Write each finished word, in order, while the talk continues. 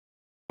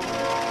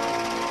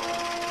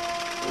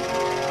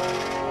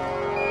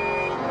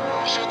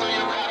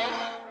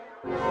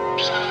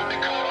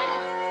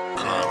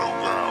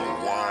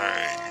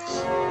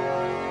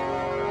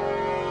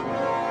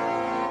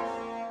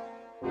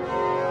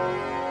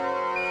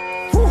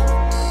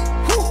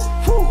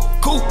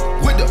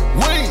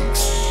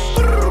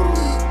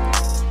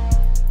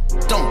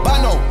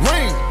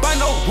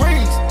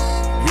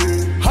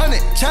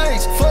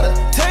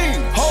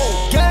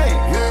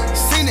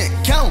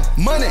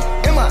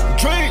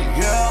dream.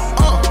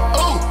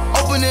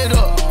 Open it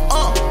up.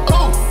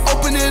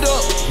 Open it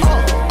up.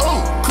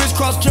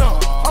 Crisscross jump.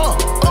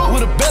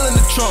 With a bell in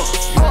the trunk.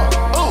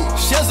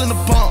 Shells in the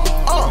pump.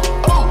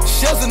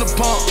 Shells in the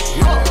pump.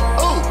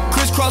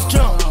 Crisscross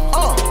jump.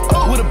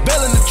 With a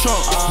bell in the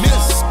trunk.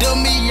 Mr.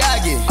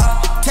 Miyagi.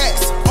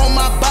 Tax on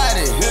my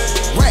body.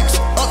 Racks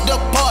up the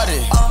party.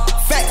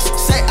 Facts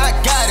say I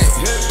got it.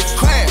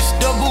 Crash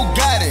the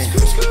Bugatti.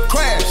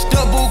 Crash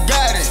the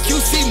Bugatti.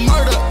 QC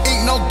murder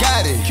ain't no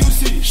Gotti.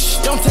 Shh,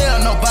 don't tell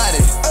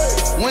nobody.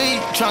 We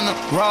ain't tryna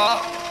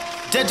rob.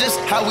 That's just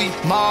how we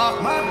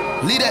mob.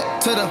 Leave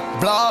that to the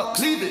blogs.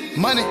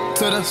 Money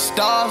to the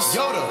stars.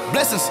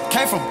 Blessings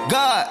came from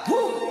God.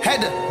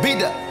 Had to beat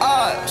the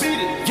odds.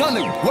 Young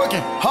nigga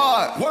working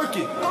hard.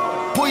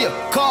 Pull your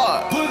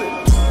card.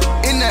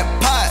 In that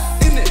pot.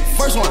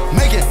 First one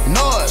making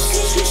noise.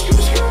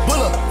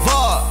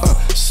 Boulevard.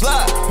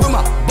 Slide with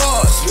my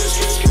boys.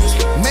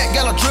 Matt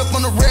got a drip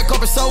on the red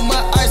carpet. So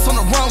much ice on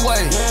the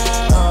runway.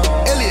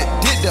 Elliot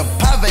did the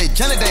pave.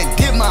 Johnny they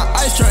did my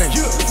ice train.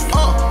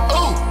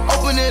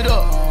 Open it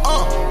up,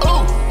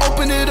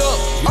 open it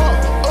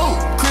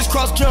up,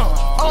 crisscross jump,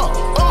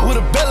 with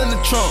a bell in the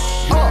trunk,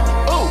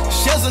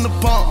 shells in the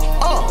pump,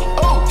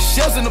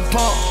 shells in the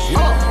pump,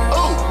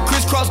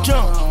 crisscross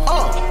jump,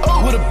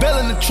 with a bell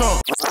in the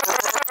trunk.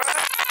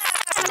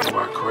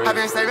 I've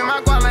been saving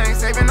my guap, I ain't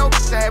saving no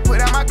bitch. I had put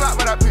out my Glock,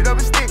 but I picked up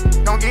a stick.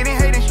 Don't get in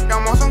hating shit,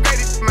 don't want some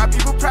gated shit. My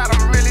people proud,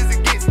 I'm real as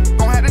it gets.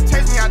 Gon' have to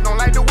taste me, I don't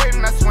like to wait,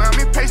 and I swear I'm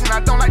impatient, I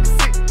don't like to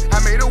sit. I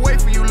made a way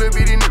for you, little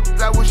bitty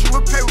niggas. I wish you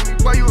would play with me,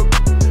 boy, you a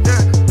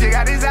yeah. Dig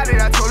out his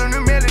outlet, I told him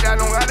to mail it. I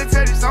don't gotta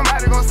tell it,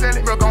 somebody gon' sell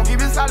it. Bro, gon'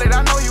 keep it solid,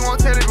 I know you won't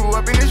tell it. Grew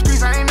up in the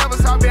streets, I ain't never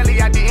saw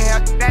belly. I didn't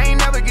have, I ain't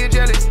never get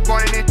jealous.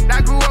 Born in it,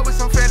 I grew up with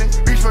some feelings.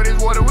 Reach for this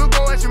water, we'll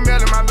go at your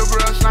melon. My little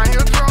bro, slime,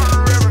 he'll throw on the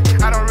river.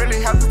 I don't really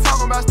have to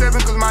talk about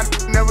stepping, cause my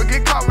never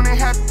get caught when it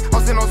happen.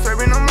 I'm still no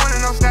serving in the morning,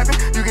 I'm snapping.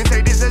 You can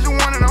take this as you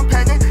want and I'm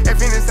packing.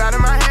 Effing inside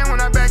of my hand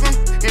when I back in.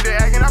 Get the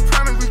acting, I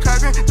promise we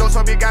clapping. Those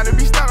up, it gotta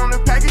be stuck on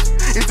the package.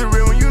 It's the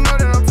real when you know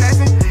that I'm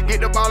taxing.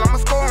 Get the ball, I'ma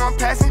score, I'm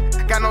passing.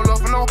 Got no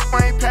love for no,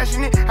 I ain't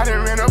passionate. I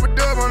done ran up a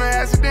dub on an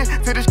accident.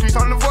 To the streets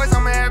on the voice,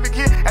 I'm an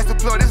advocate. As the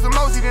plug, this the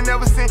most you done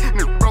never seen.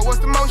 Bro, what's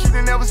the most you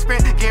done never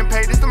spent? Getting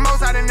paid, this the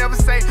most I done never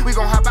saved. We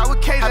gon' hop out with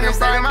K. I been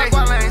saving my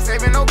guap, I ain't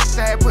saving no bitch.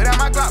 I had put out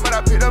my Glock, but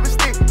I picked up a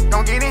stick.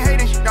 Don't get in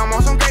hating shit, don't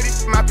want some gated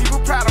shit. My people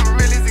proud, I'm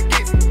real as it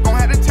gets. Gon'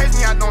 have to taste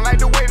me, I don't like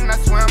to wait, and I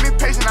swear I'm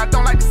impatient, I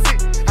don't like to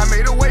sit. I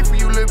made a way for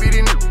you, little bitty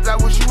niggas. I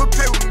wish you would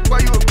play with me,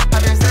 boy, you a I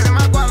been saving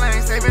my guap, I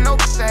ain't saving no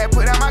bitch. I had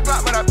put out my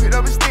Glock, but I picked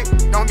up a stick.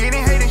 Don't get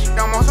in hating shit,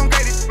 don't want some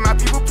gated shit. My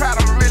people proud,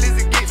 I'm real as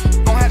it gets.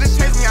 Gon' have to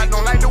chase me, I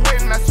don't like to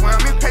wait, and I swear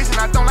I'm impatient,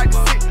 I don't like to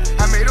sit.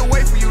 I made a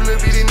way for you,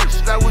 little bitty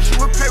niggas. I wish you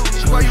would play with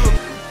me, boy, you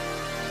a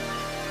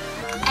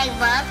I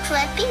love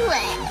Flippy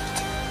Lift.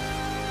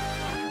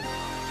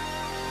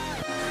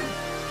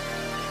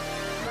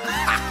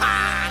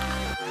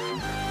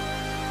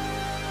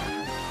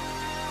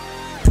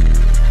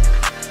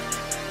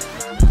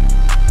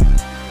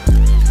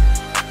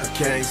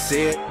 I can't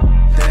see it,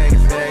 dang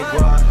if they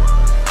guap.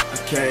 I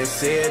can't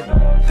see it,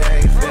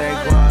 dang if they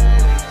guap.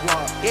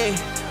 Yeah,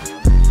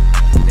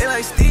 they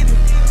like Stevie,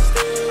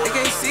 they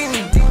can't see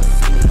me,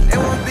 they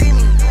won't beat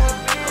me.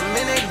 I'm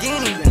in that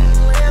guinea,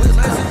 with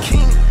like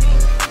zucchini.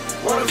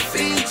 Wanna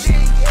feed you,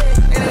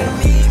 and they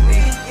need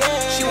me.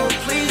 She won't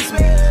please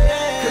me,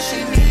 cause she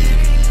need me.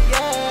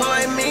 Her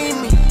like mean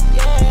me,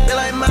 they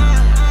like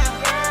mine.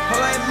 Her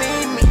like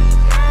mean me,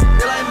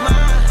 they like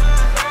mine.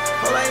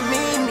 Her like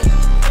mean me.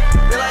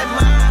 They like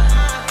mine,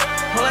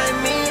 well, like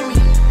me,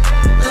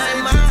 they like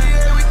mine.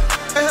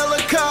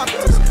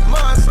 Helicopters,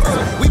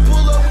 monsters, we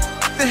pull up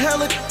the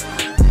helicopters.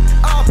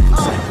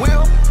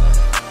 Well,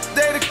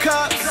 they the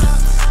cops.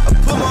 I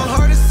put my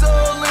heart and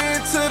soul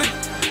into the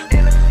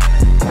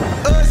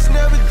us,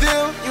 never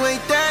them. You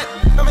ain't that,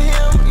 I'm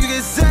him. You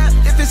get zapped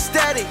if it's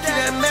static. Keep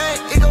that Mac,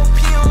 it go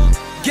fume.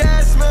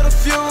 Gas, smell the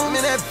fume.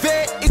 In that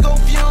vet, it go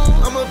fume.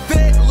 I'm a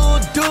vet, little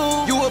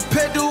dude. You a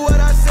pet, do what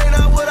I say,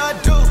 not what I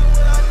do.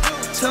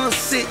 Till I'm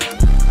sick.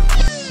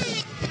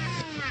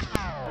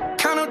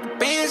 Count up the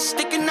bands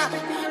sticking out.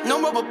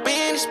 No rubber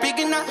band is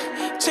speaking out.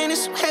 Chain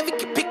is so heavy,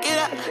 can pick it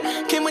up.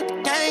 Came with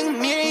the gang,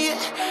 myriad.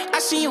 I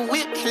see you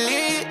whip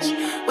hilarious.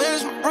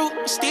 Where's my root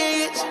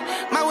mysterious?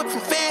 My whip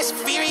from Fast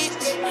and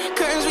Furious.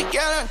 Curtains we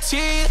got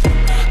interior.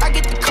 I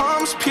get the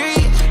calmest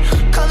period.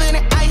 Covered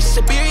in ice,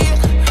 Siberia.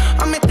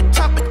 I'm at the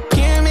top of the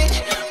pyramid.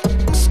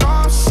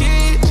 Storm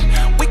serious.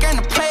 We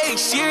gonna play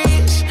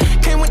serious.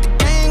 Came with the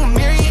gang,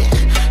 myriad.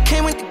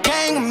 Came with the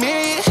gang,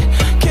 myriad.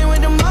 Came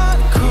with the mud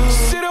crew.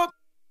 Sit up.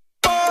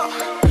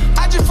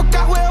 I just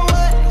forgot where I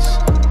was.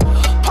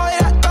 Pull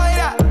it out, throw it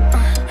out.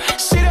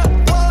 Sit up,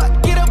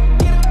 get up,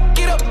 get up,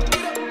 get up,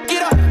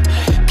 get up.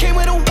 Came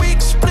with a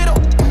wig, split up.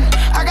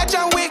 I got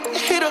John Wick,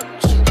 hit up.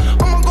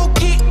 I'ma go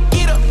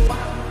get up.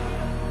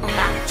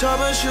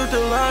 Chopper shoot the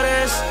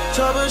loudest,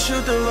 chopper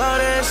shoot the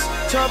loudest,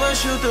 chopper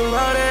shoot the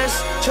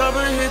loudest,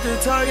 chopper hit the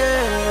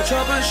target,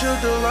 chopper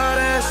shoot the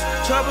loudest,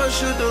 chopper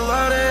shoot the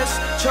loudest,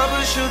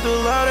 chopper shoot the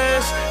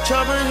loudest,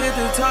 chopper hit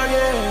the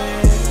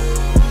target.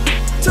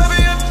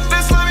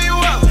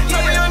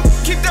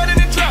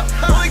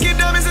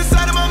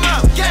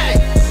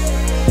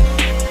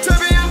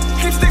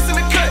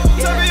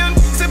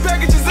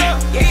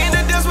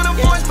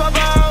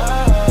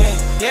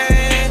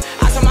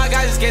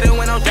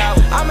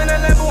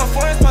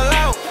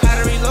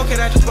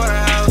 bought a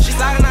house. She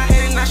sliding her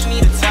head and now she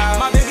need a towel.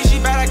 My baby, she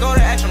bad, I go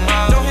the extra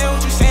mile. Don't hear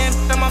what you saying,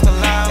 I'm off the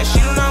loud. And she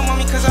do not want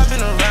me cause I've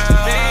been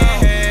around.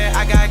 Man,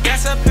 I got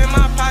gas up in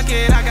my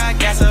pocket, I got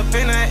gas up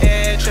in the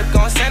air. Trip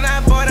gon' send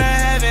that boy to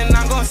heaven,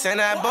 I'm gon' send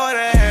that boy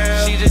to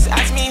hell. She just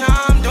asked me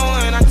how I'm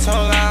doing, I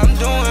told her I'm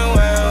doing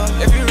well.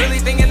 If you really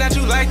thinking that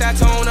you like that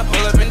tone, I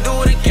pull up and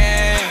do it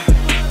again.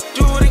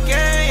 Do it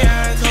again,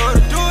 yeah. Told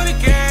her do it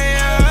again,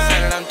 yeah.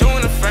 Said that I'm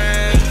doing a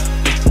friend.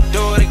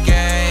 Do it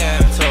again,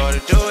 yeah. Told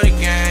her do it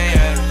again,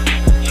 yeah.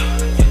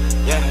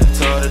 Yeah,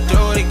 told her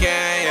do it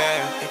again,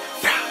 yeah.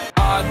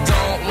 I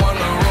don't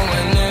wanna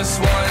ruin this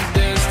one.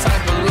 This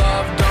type of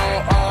love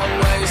don't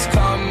always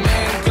come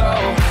and go.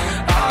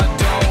 I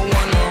don't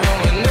wanna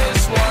ruin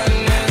this one.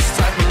 This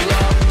type of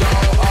love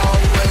don't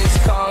always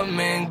come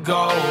and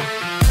go.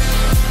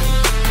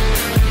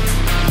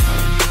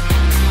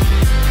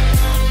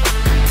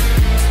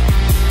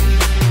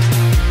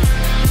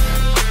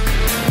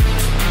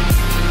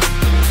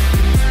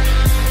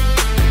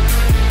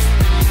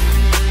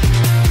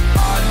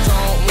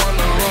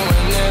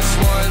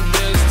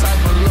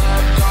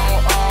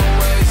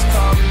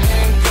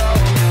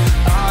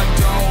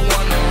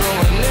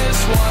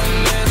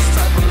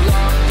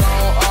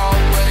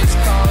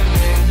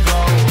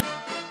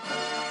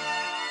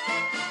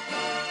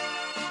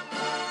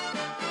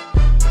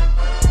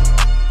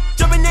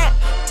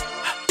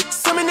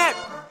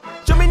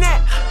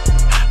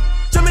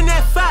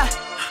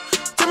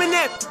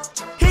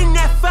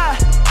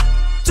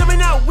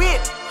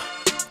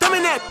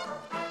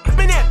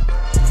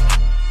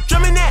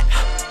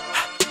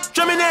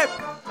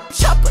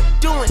 Chopper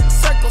doing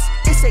circles,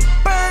 it's a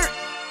bird.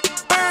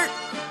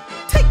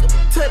 Take him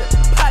to the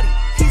potty,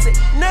 he's a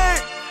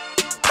nerd.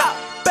 Pop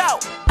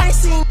out, I ain't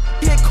seen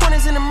hit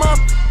corners in the month.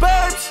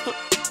 Burbs,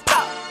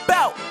 pop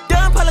out.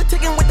 Done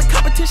politicking with the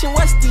competition,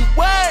 what's the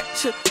word?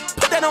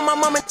 Put that on my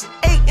mama,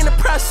 8 in the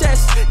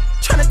process.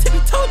 Tryna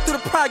tippy-toe through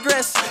the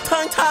progress.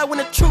 Tongue-tied when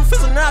the truth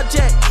is an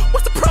object.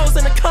 What's the pros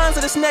and the cons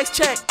of this next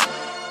check?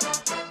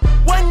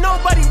 Wasn't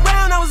nobody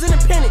round, I was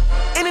independent.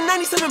 In a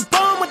 97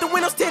 bomb with the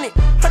windows tinted.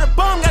 Heard a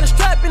bomb got a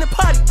strap in the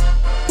potty.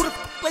 Who the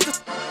f like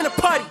this in the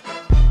party?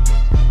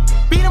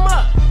 Beat him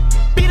up,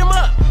 beat him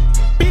up,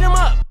 beat him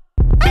up,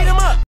 beat him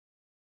up.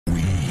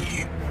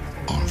 We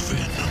are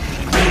Venom.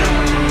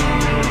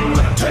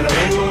 Turn them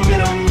in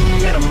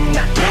them,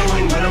 not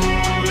knowing when I'm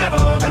never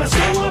gonna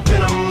slow up in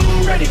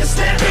them. Ready to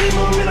snap any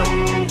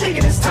momentum,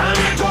 thinking it's time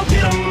to go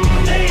get them.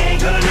 They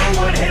ain't gonna know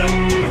what hit them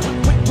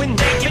when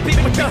they get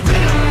beat with the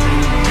venom.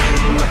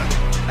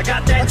 I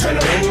got that turn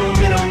them,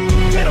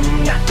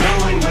 not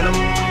knowing when I'm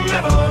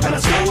never gonna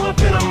slow up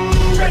in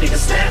them. Ready to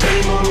snap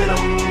any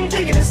momentum,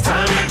 thinking it's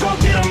time to go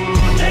get them.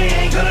 They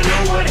ain't gonna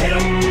know what hit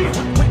them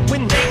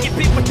when they get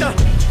beat with the.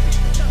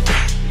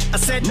 I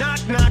said knock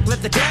knock,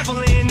 let the devil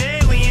in,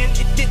 alien,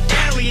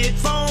 Elliot,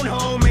 phone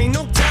home, ain't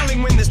no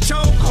telling when this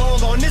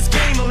chokehold on this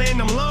game will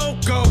end. I'm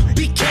loco,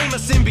 became a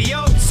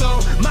symbiote,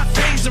 so my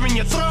fangs are in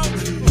your throat.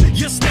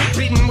 You're snake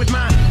bitten with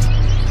my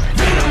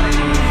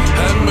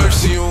Have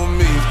mercy on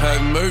me,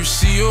 have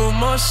mercy on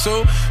my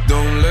soul.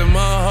 Don't let my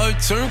heart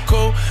turn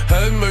cold.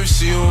 Have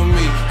mercy on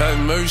me, have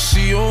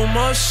mercy on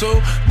my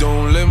soul.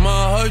 Don't let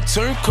my heart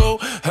turn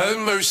cold. Have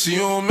mercy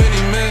on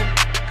many men,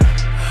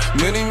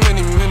 many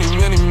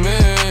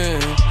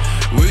men.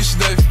 Wish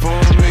they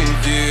upon me,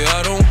 yeah,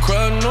 I don't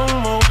cry no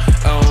more.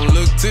 I don't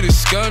look to the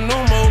sky no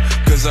more,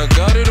 cause I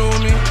got it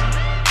on me.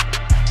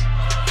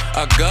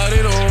 I got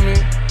it on me.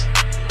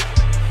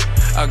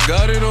 I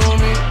got it on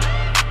me.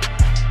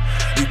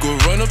 You can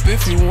run up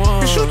if you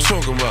want. What you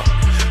talking about?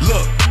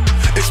 Look,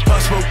 it's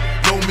possible.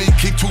 Know me,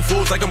 keep 2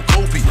 fours like I'm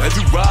Kobe. If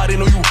you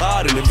riding or you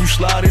hiding, if you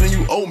sliding and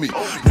you owe me.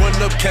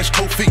 Run up, catch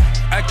cold feet,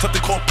 act up to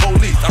call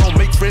police. I don't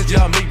make friends,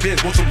 yeah, I make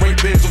bids. Want some rain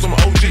bids or some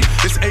OG.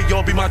 This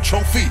AR be my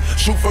trophy.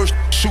 Shoot first,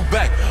 shoot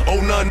back. Oh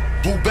none,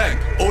 boo back.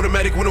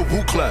 Automatic when a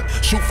woo clap.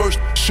 Shoot first,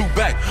 shoot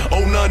back.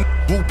 Oh none,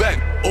 boo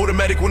back.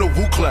 Automatic when a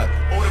woo clap.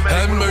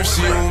 Have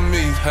mercy on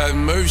me, have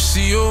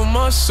mercy on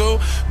my soul.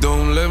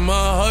 Don't let my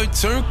heart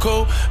turn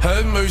cold.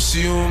 Have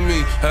mercy on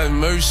me, have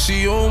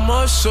mercy on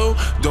my soul.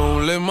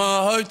 Don't let my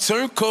heart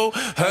turn cold.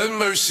 Have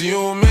mercy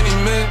on many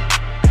men,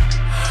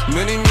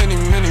 many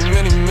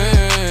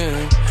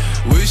men.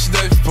 Wish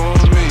they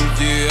upon me,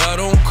 yeah, I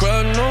don't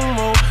cry no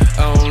more.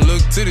 I don't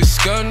look to the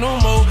sky no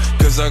more,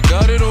 cause I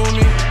got it on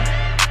me.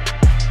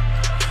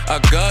 I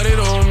got it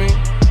on me.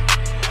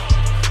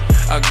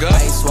 I got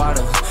ice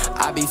water,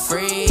 I be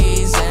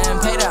freezing.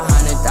 Paid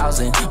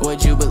 100,000,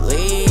 would you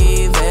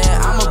believe it?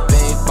 I'm a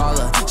big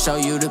baller, show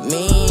you the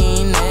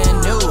meaning.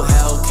 New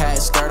Hellcat,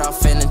 skirt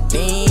off in a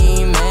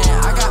demon.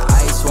 I got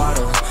ice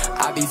water,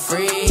 I be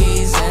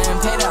freezing.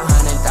 Paid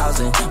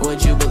 100,000,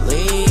 would you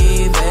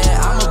believe it?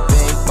 I'm a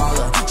big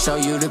baller, show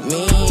you the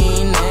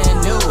meaning.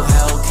 New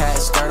Hellcat,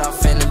 skirt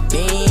off in a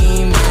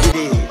demon.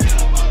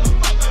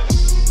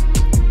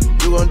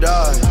 You gon'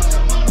 die.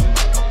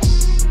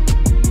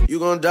 You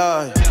gon'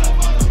 die.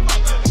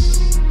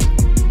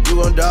 You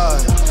gon' die.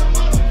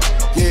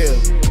 Yeah,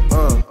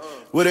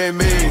 what they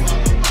mean?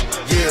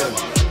 Yeah,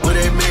 what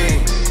they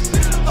mean?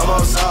 I'm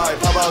outside,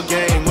 pop all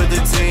gang with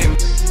the team.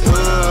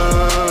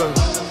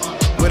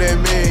 What it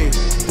mean?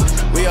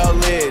 We all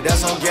lit,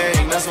 that's on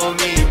gang, that's on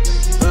me.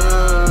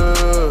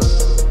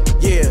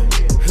 Yeah,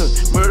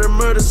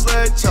 murder,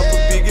 slash, chopper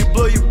biggie,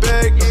 blow your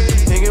back.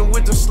 Hanging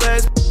with them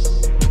slash,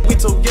 we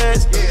told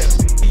gas.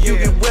 You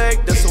get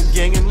whacked, that's on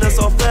gang and that's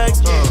all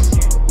facts.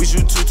 We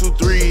shoot 2, 2,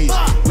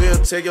 3s, we'll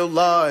take your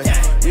life.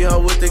 We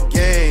all with the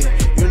gang,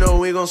 you know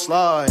we gon'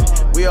 slide.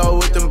 We all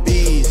with them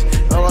bees,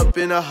 all up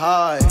in the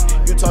high.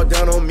 You talk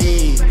down on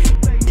me,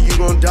 you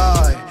gon'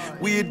 die.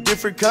 We a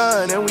different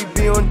kind and we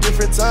be on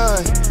different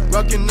time.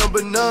 Rockin'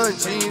 number 9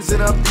 jeans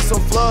and I be so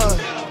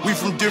fly. We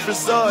from different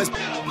sides,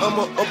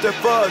 I'ma up that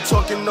far.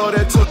 Talking all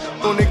that talk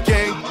on the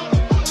gang,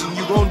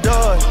 you gon'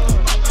 die.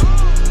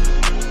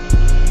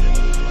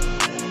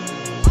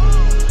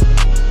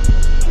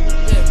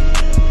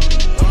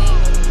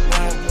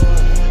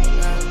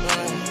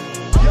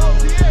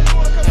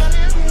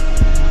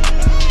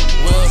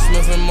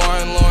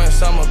 Martin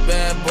Lawrence, I'm a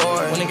bad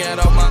boy. When I got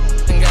off my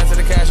and got to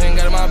the cash and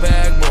got in my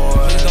bag,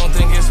 boy. Please don't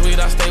think it's sweet,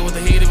 I stay with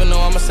the heat even though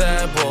I'm a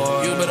sad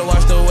boy. You better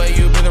watch the way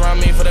you breathe around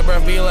me for that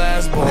breath be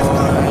last, boy.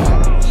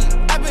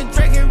 I've been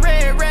drinking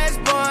red rats,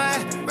 boy.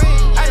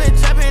 I've been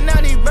trapping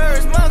out these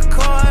birds,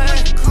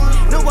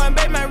 McCoy. No one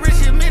bet my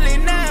rich a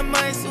million 9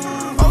 months.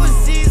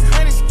 Overseas,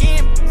 honey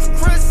skin,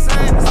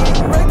 croissants.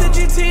 Break the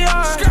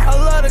GTR, I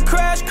love the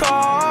crash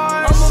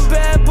car. I'm a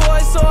bad boy,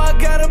 so I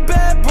got a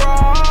bad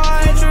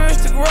bride.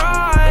 Futuristic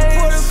ride,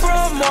 imported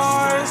from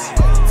Mars.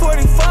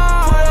 45,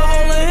 put a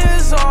hole in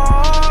his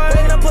arm.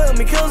 They not play with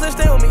me, kills they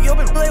stay with me, you'll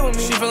be play with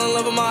me. She fell in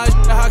love with my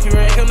hockey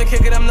ring. Come to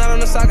kick it, I'm not on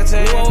the soccer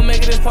team. You won't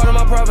make it, it's part of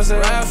my prophecy.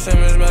 Rap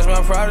Simmons, match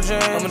my prodigy.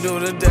 I'ma do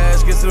the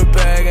dash, get to the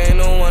bag, ain't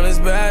no one as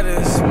bad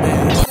as me.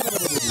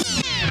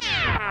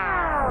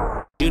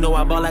 You know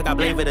I ball like I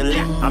play for the league.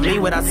 I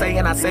mean what I say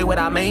and I say what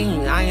I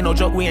mean. I ain't no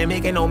joke, we ain't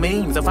making no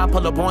memes. If I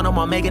pull up on them,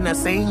 I'm making a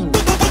scene.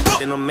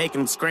 Then I'm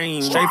making them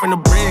scream. Straight from the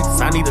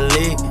bricks, I need a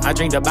lick. I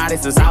drink the body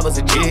since I was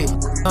a kid.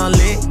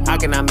 Unlit, how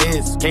can I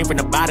miss? Came from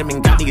the bottom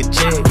and got me a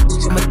check.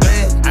 I'm a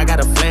threat, I got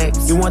a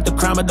flex. You want the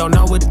crime but don't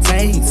know what it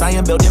takes. I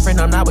am built different,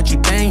 I'm not what you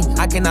think.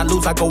 I cannot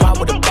lose, I go out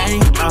with a bang.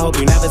 I hope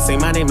you never say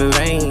my name in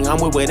vain. I'm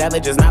with whatever,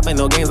 just not for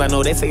no games. I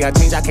know they say I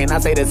change, I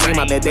cannot say the same.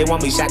 I bet they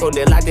want me shackled,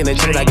 they're locked in the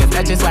chains. I guess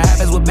that's just what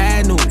happens with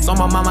bad news. On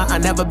my mama, I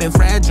never been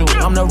fragile.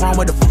 I'm the wrong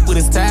with the f with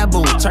this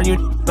taboo. Turn you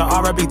to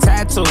R.I.P.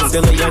 tattoo.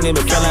 Still a young nigga,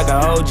 feel like a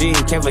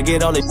OG. Can't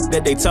forget all the shit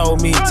that they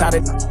told me. Tired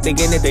of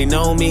thinking that they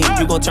know me.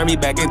 You gon' turn me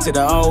back into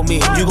the old me.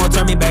 You gon'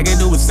 turn me back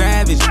into a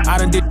savage. I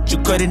done did what you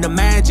couldn't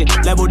imagine.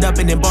 Leveled up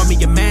and then bought me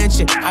a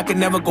mansion. I can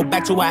never go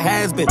back to what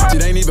has been.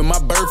 It ain't even my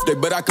birthday,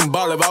 but I can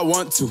ball if I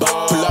want to.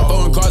 Pull up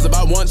on cars if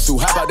I want to.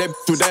 How about that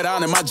with that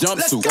on in my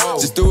jumpsuit?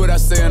 Just do what I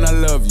say and I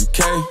love you,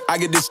 okay? I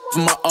get this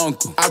from my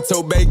uncle. I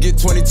told Bay get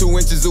 22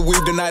 inches of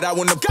weed tonight. I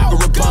wanna fuck a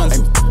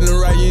Rapunzel. Ain't the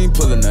right, you ain't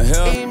pulling the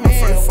hell. I'm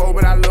from the 4,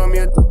 but I love me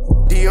a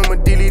D. I'ma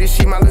delete this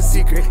shit, my little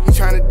secret. He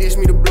tryna dish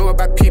me to blow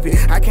up, I peep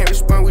it. I can't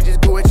respond, we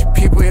just go at your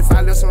people. If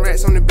I left some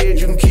rats on the bed,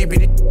 you can keep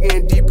it.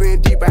 Getting deeper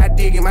and deeper, I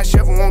dig it. My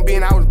shovel won't be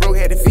and I was broke,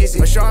 had to fix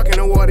it. A shark in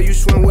the water, you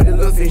swim with a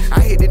little fish. I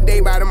hit the day,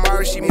 by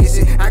tomorrow she miss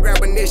it. I grab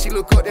her neck, she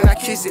look up, then I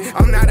kiss it.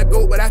 I'm not a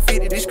goat, but I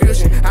fit the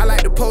description. I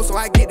like the post, so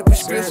I get the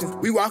prescription.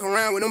 We walk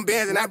around with them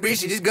bands and I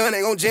breach it. This gun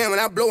ain't gon' jam when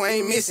I blow, I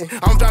ain't missing.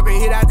 I'm dropping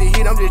hit after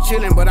hit, I'm just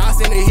chillin'. But I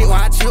send a hit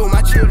while I chill with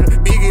my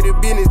children. Bigger the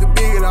business, the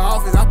bigger the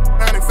office. I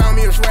around and found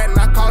me a sweat and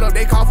I caught up.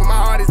 They call for my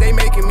artists, they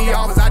making me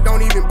offers. I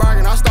don't even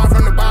bargain, I start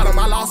from the bottom.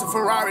 I lost a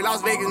Ferrari,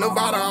 Las Vegas,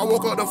 Nevada. I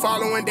woke up the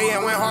following day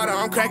and went harder.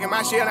 I'm cracking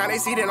my shit, now they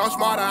see that I'm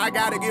smarter. I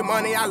gotta get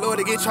money, I love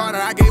to get charter.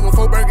 I gave her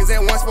 4 burgers at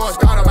once for a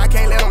startup. I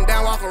can't let them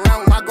down, walk around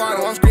with my guard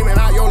on. I'm screaming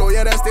out YOLO,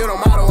 yeah, that's still the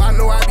motto. I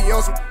know I be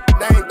on some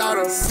they ain't thought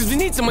of. Cause we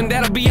need someone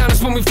that'll be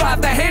honest when we fly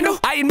off that handle.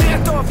 I admit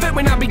I throw a fit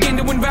when I begin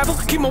to unravel.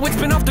 Keep my wits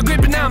been off the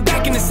grid, but now I'm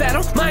back in the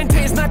saddle. My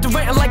intent is not to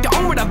rent, I like to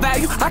own what I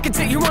value. I can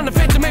take you on the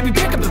fence and maybe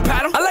pick up the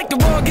paddle. I like the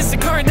roll against the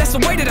current, that's the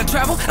way that I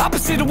travel.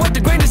 Opposite of what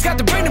the grain has got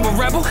the brain of a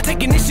rebel.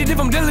 Take initiative,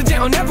 I'm diligent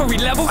on every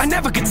level. I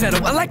never can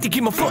settle, I like to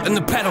keep my foot in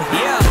the pedal.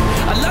 Yeah,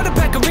 I love to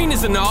pack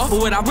arenas and all, but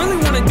what I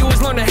really wanna do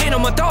is learn to handle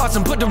my thoughts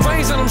and put the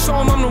reins on them, show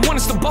them I'm the one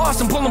that's the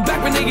boss. And pull them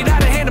back when they get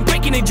out of hand and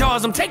breaking their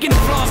jaws. I'm taking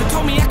the flaws and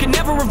told me I can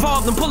never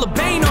revolve. Then pull a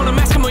bane on them,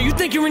 ask them, oh, you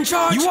think you're in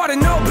charge? You ought to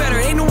know better,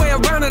 ain't no way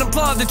around it.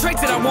 Applaud the traits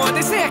that I want.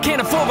 They say I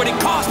can't afford what it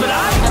costs, but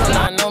I do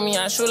not know me,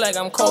 I shoot like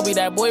I'm Kobe.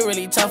 That boy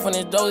really tough on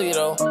his dozy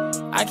though.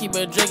 I keep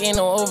a drink, ain't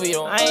no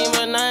OVO. I ain't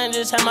but nothing,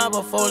 just have my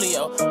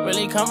portfolio.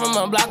 Really come from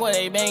a block where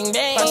they bang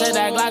bang. If I take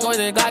that Glock with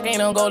the Glock, ain't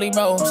no goalie,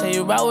 bro. Say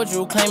you about what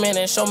you claiming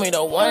and show me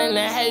the one in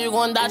the head, you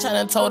gon' die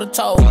tryna toe to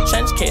toe.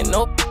 Trench kid,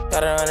 nope,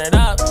 gotta run it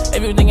up.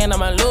 If you thinking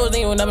I'ma lose,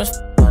 then you never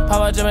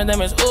power dripping,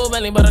 them is ooh,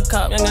 belly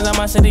buttercup. Youngins on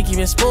my city, keep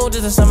it smooth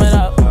just to sum it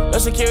up. No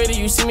security,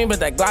 you see me, but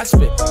that Glock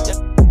spit.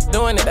 Yeah,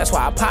 doing it, that's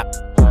why I pop.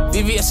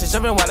 VVS is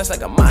jumping while it's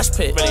like a mosh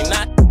pit. Really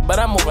not, but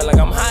I'm moving like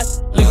I'm hot.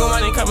 Legal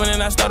money coming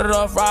in, I started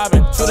off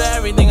robbing. True to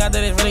everything I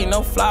did, is really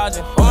no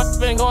flogging. All my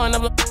been going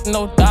up.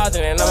 no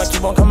dodging. And I'ma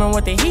keep on coming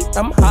with the heat,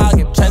 I'm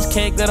hogging. Chest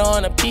cake, glitter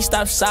on a piece,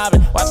 stop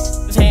sobbing. Why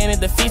his hand, it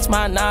defeats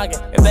my noggin.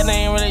 If that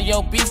ain't really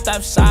your beat,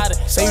 stop siding.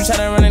 Say you try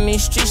to run in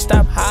these streets,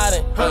 stop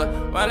hiding.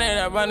 Run it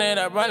up, run it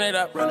up, run it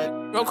up.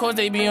 Real codes,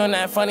 they be on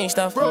that funny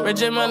stuff.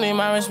 Rigid money,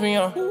 my wrist be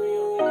on.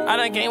 I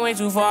done came way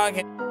too far, I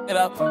can't get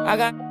up. I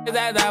got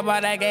that die by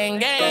that gang.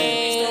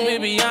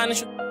 Stupid, be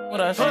honest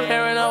with us.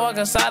 Hearing no walk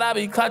inside, I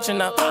be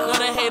clutching up. Know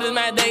the haters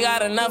mad, they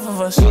got enough of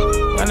us.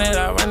 Run it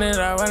up, run it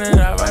up, run it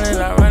up, run it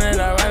up, run it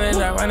up, run it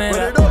up, run it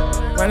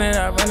up. Run it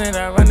up, run it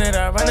up, run it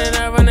up, run it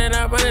up, run it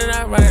up, run it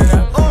up, run it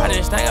up. I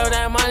just stack up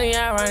that money,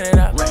 I run it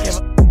up. Give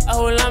a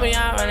who love me,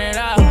 I run it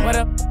up. What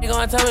up, you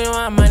gonna tell me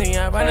my money?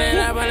 I run it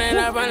up, run it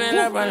up, run it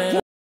up, run it